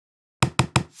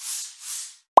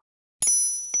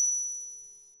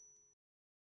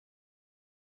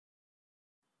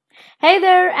Hey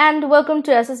there and welcome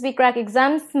to SSB Crack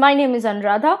Exams. My name is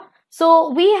Anuradha.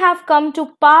 So we have come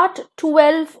to part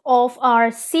 12 of our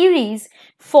series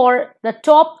for the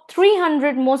top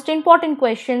 300 most important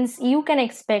questions you can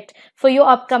expect for your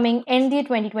upcoming NDA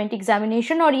 2020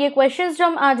 examination. और ये questions जो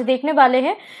हम आज देखने वाले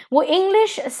हैं वो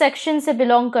English section से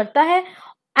belong करता है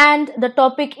and the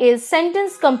topic is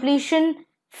sentence completion,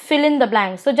 fill in the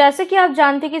blanks. तो जैसे कि आप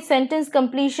जानते हैं कि sentence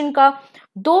completion का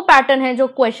दो पैटर्न है जो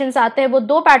क्वेश्चंस आते हैं वो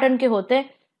दो पैटर्न के होते हैं.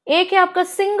 एक है आपका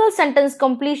सिंगल सेंटेंस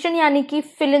कंप्लीशन यानी कि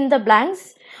फिल इन द ब्लैंक्स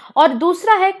और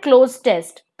दूसरा है क्लोज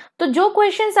टेस्ट. तो जो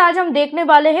क्वेश्चंस आज हम देखने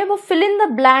वाले हैं वो फिल इन द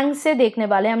ब्लैंक्स से देखने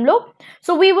वाले हैं हम लोग.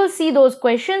 So we will see those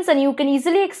questions and you can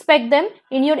easily expect them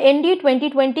in your NDA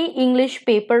 2020 English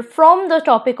paper from the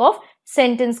topic of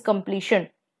sentence completion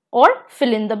और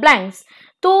फिल इन द ब्लैंक्स.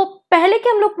 तो पहले के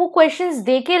हम लोग वो क्वेश्चंस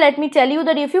देखे, let me tell you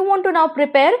that if you want to now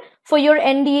prepare for your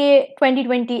NDA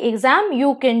 2020 exam,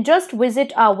 you can just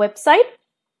visit our website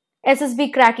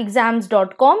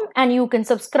ssbcrackexams.com and you can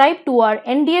subscribe to our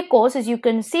NDA course. As you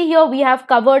can see here, we have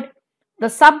covered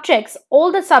the subjects,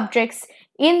 all the subjects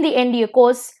in the NDA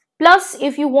course. Plus,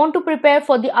 if you want to prepare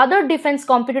for the other defense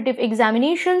competitive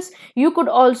examinations, you could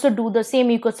also do the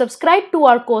same. You could subscribe to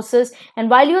our courses,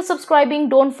 and while you're subscribing,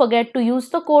 don't forget to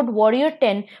use the code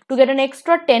WARRIOR10 to get an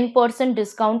extra 10%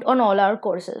 discount on all our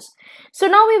courses.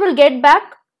 So now we will get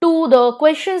back to the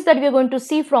questions that we are going to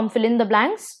see from fill in the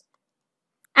blanks,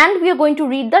 and we are going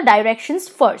to read the directions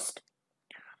first.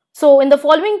 So in the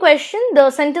following question, the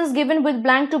sentence given with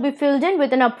blank to be filled in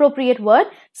with an appropriate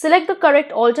word. Select the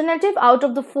correct alternative out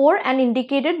of the four and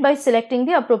indicated by selecting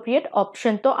the appropriate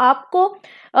option. तो आपको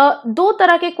दो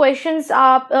तरह के questions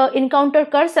आप encounter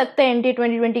कर सकते हैं NDA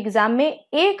 2020 exam में.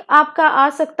 एक आपका आ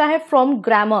सकता है from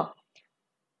grammar,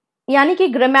 यानी कि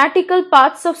grammatical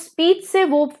parts of speech से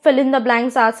वो fill in the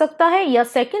blanks आ सकता है, या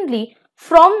secondly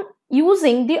from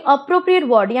using the appropriate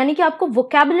word, यानी कि आपको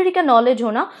vocabulary का knowledge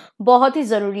होना बहुत ही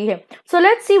जरूरी है. So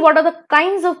let's see what are the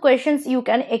kinds of questions you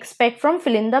can expect from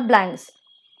fill in the blanks.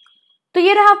 तो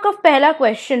ये रहा आपका पहला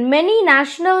question. Many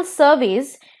national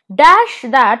surveys dash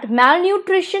that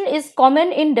malnutrition is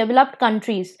common in developed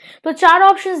countries. तो चार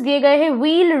options दिए गए हैं,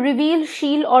 wheel, reveal,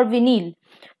 shield और vinyl.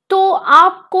 तो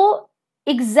आपको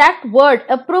exact word,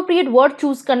 appropriate word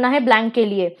choose करना है blank के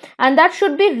लिए, and that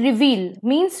should be reveal,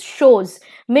 means shows.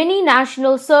 Many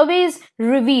national surveys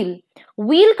reveal.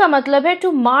 Wheel का मतलब है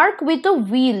to mark with a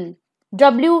wheel,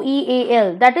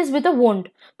 W-E-A-L, that is with a wound.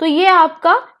 तो ये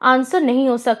आपका आंसर नहीं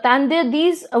हो सकता, and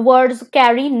these words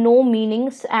carry no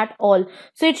meanings at all.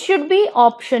 So it should be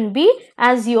option B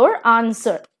as your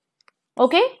answer.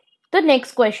 Okay, the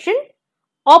next question.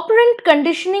 Operant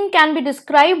conditioning can be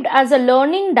described as a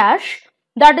learning dash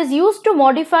that is used to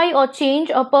modify or change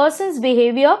a person's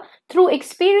behavior through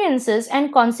experiences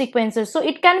and consequences. So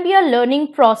it can be a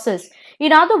learning process.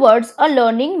 In other words, a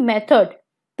learning method.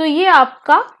 तो ये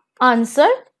आपका answer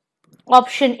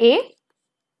option A.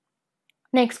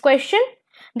 Next question.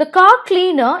 The car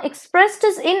cleaner expressed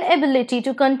his inability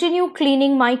to continue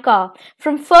cleaning my car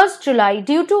from 1st July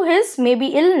due to his maybe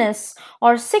illness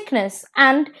or sickness,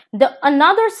 and the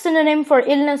another synonym for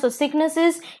illness or sickness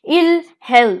is ill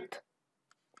health.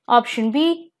 Option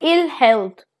B, ill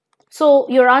health. So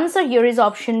your answer here is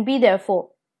option B therefore.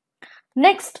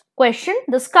 Next question.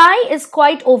 The sky is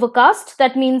quite overcast.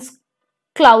 That means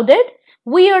clouded.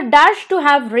 We are dashed to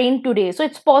have rain today. So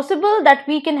it's possible that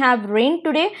we can have rain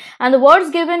today, and the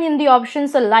words given in the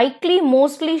options are likely,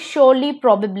 mostly, surely,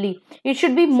 probably. It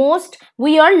should be most.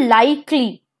 We are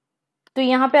likely. तो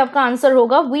यहाँ पे आपका answer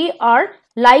होगा we are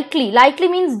likely. Likely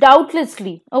means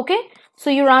doubtlessly. Okay. So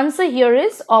your answer here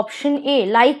is option A,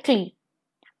 likely.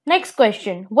 Next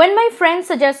question. When my friend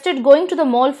suggested going to the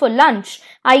mall for lunch,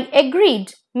 I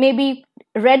agreed, maybe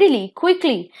readily,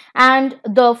 quickly. And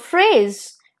the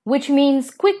phrase which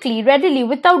means quickly, readily,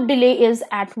 without delay is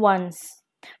at once.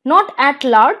 Not at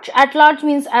large. At large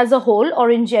means as a whole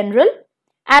or in general.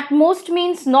 At most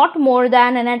means not more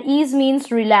than, and at ease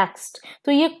means relaxed.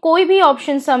 तो ये कोई भी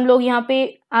options हम लोग यहाँ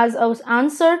पे as an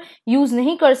answer use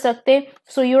नहीं कर सकते.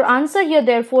 So your answer here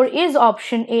therefore is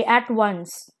option A, at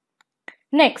once.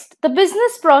 Next, the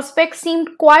business prospect seemed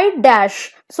quite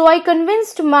dash, so I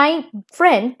convinced my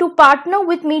friend to partner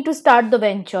with me to start the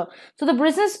venture. So the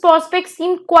business prospect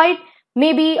seemed quite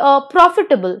maybe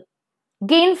profitable,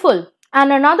 gainful,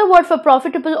 and another word for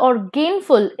profitable or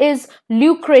gainful is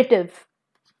lucrative.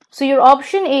 So your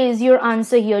option A is your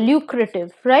answer here,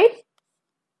 lucrative, right?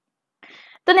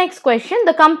 The next question.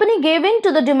 The company gave in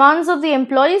to the demands of the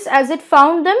employees as it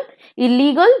found them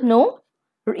illegal, no.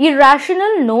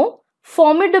 Irrational, no.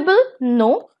 Formidable,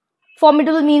 no.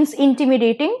 Formidable means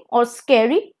intimidating or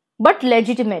scary, but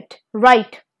legitimate,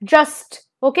 right. Just.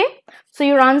 Okay. So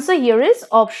your answer here is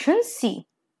option C.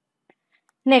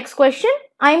 Next question.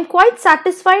 I am quite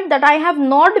satisfied that I have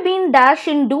not been dash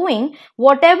in doing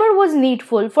whatever was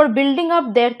needful for building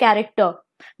up their character.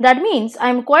 That means I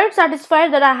am quite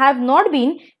satisfied that I have not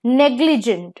been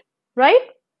negligent, right?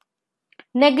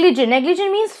 Negligent.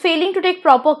 Negligent means failing to take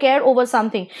proper care over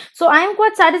something. So I am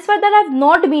quite satisfied that I have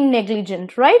not been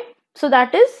negligent, right? So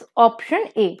that is option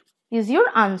A is your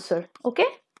answer. Okay.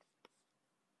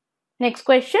 Next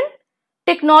question.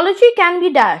 Technology can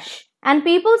be dash and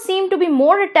people seem to be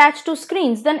more attached to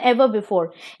screens than ever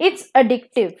before. It's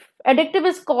addictive. Addictive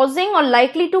is causing or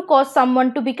likely to cause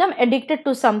someone to become addicted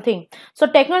to something. So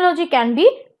technology can be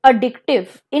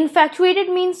addictive. Infatuated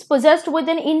means possessed with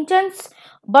an intense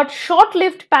but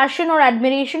short-lived passion or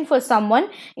admiration for someone.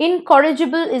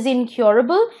 Incorrigible is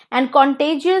incurable and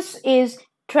contagious is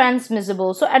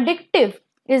transmissible. So addictive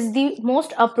is the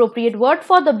most appropriate word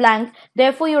for the blank.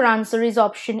 Therefore, your answer is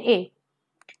option A.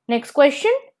 Next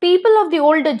question. People of the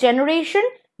older generation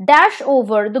dash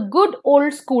over the good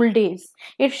old school days.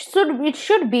 It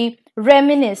should be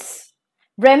reminisce.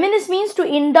 Reminisce means to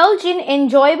indulge in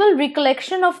enjoyable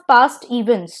recollection of past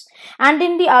events. And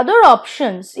in the other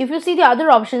options, if you see the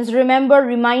other options, remember,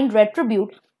 remind,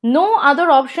 retribute, no other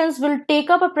options will take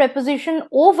up a preposition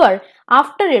over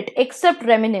after it except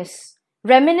reminisce.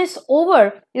 Reminisce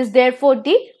over is therefore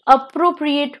the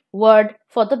appropriate word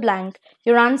for the blank.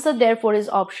 Your answer therefore is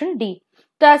option D.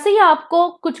 तो ऐसे ही आपको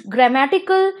कुछ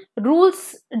grammatical rules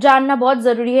जानना बहुत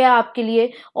जरूरी है आपके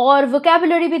लिए और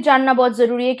वोकैबुलरी भी जानना बहुत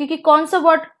जरूरी है क्योंकि कौन सा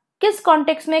वर्ड किस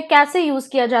कॉन्टेक्स्ट में कैसे यूज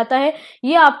किया जाता है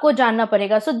ये आपको जानना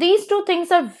पड़ेगा. So these two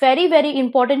things are very very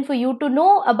important for you to know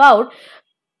about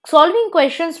solving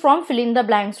questions from fill in the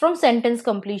blanks from sentence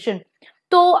completion.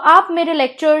 तो आप मेरे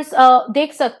लेक्चर्स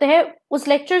देख सकते हैं. उस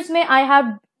लेक्चर्स में I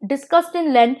have discussed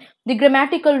in length the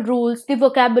grammatical rules, the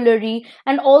vocabulary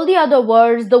and all the other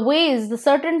words, the ways, the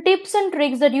certain tips and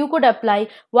tricks that you could apply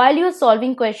while you are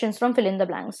solving questions from fill in the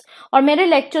blanks. और मेरे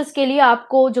lectures के लिए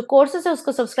आपको जो courses है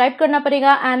उसको subscribe करना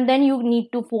पड़ेगा and then you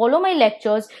need to follow my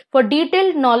lectures for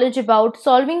detailed knowledge about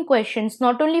solving questions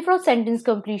not only for sentence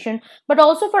completion but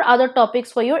also for other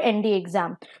topics for your NDA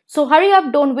exam. So hurry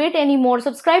up, don't wait anymore,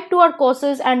 subscribe to our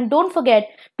courses and don't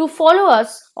forget to follow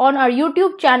us on our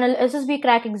YouTube channel SSB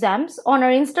Crack Exams, on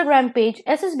our Instagram page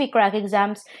SSB Crack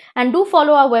Exams, and do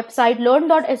follow our website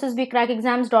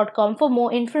learn.ssbcrackexams.com for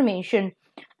more information.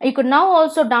 You could now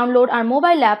also download our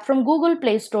mobile app from Google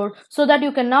Play Store so that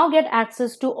you can now get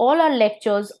access to all our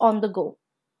lectures on the go.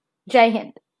 Jai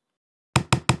Hind.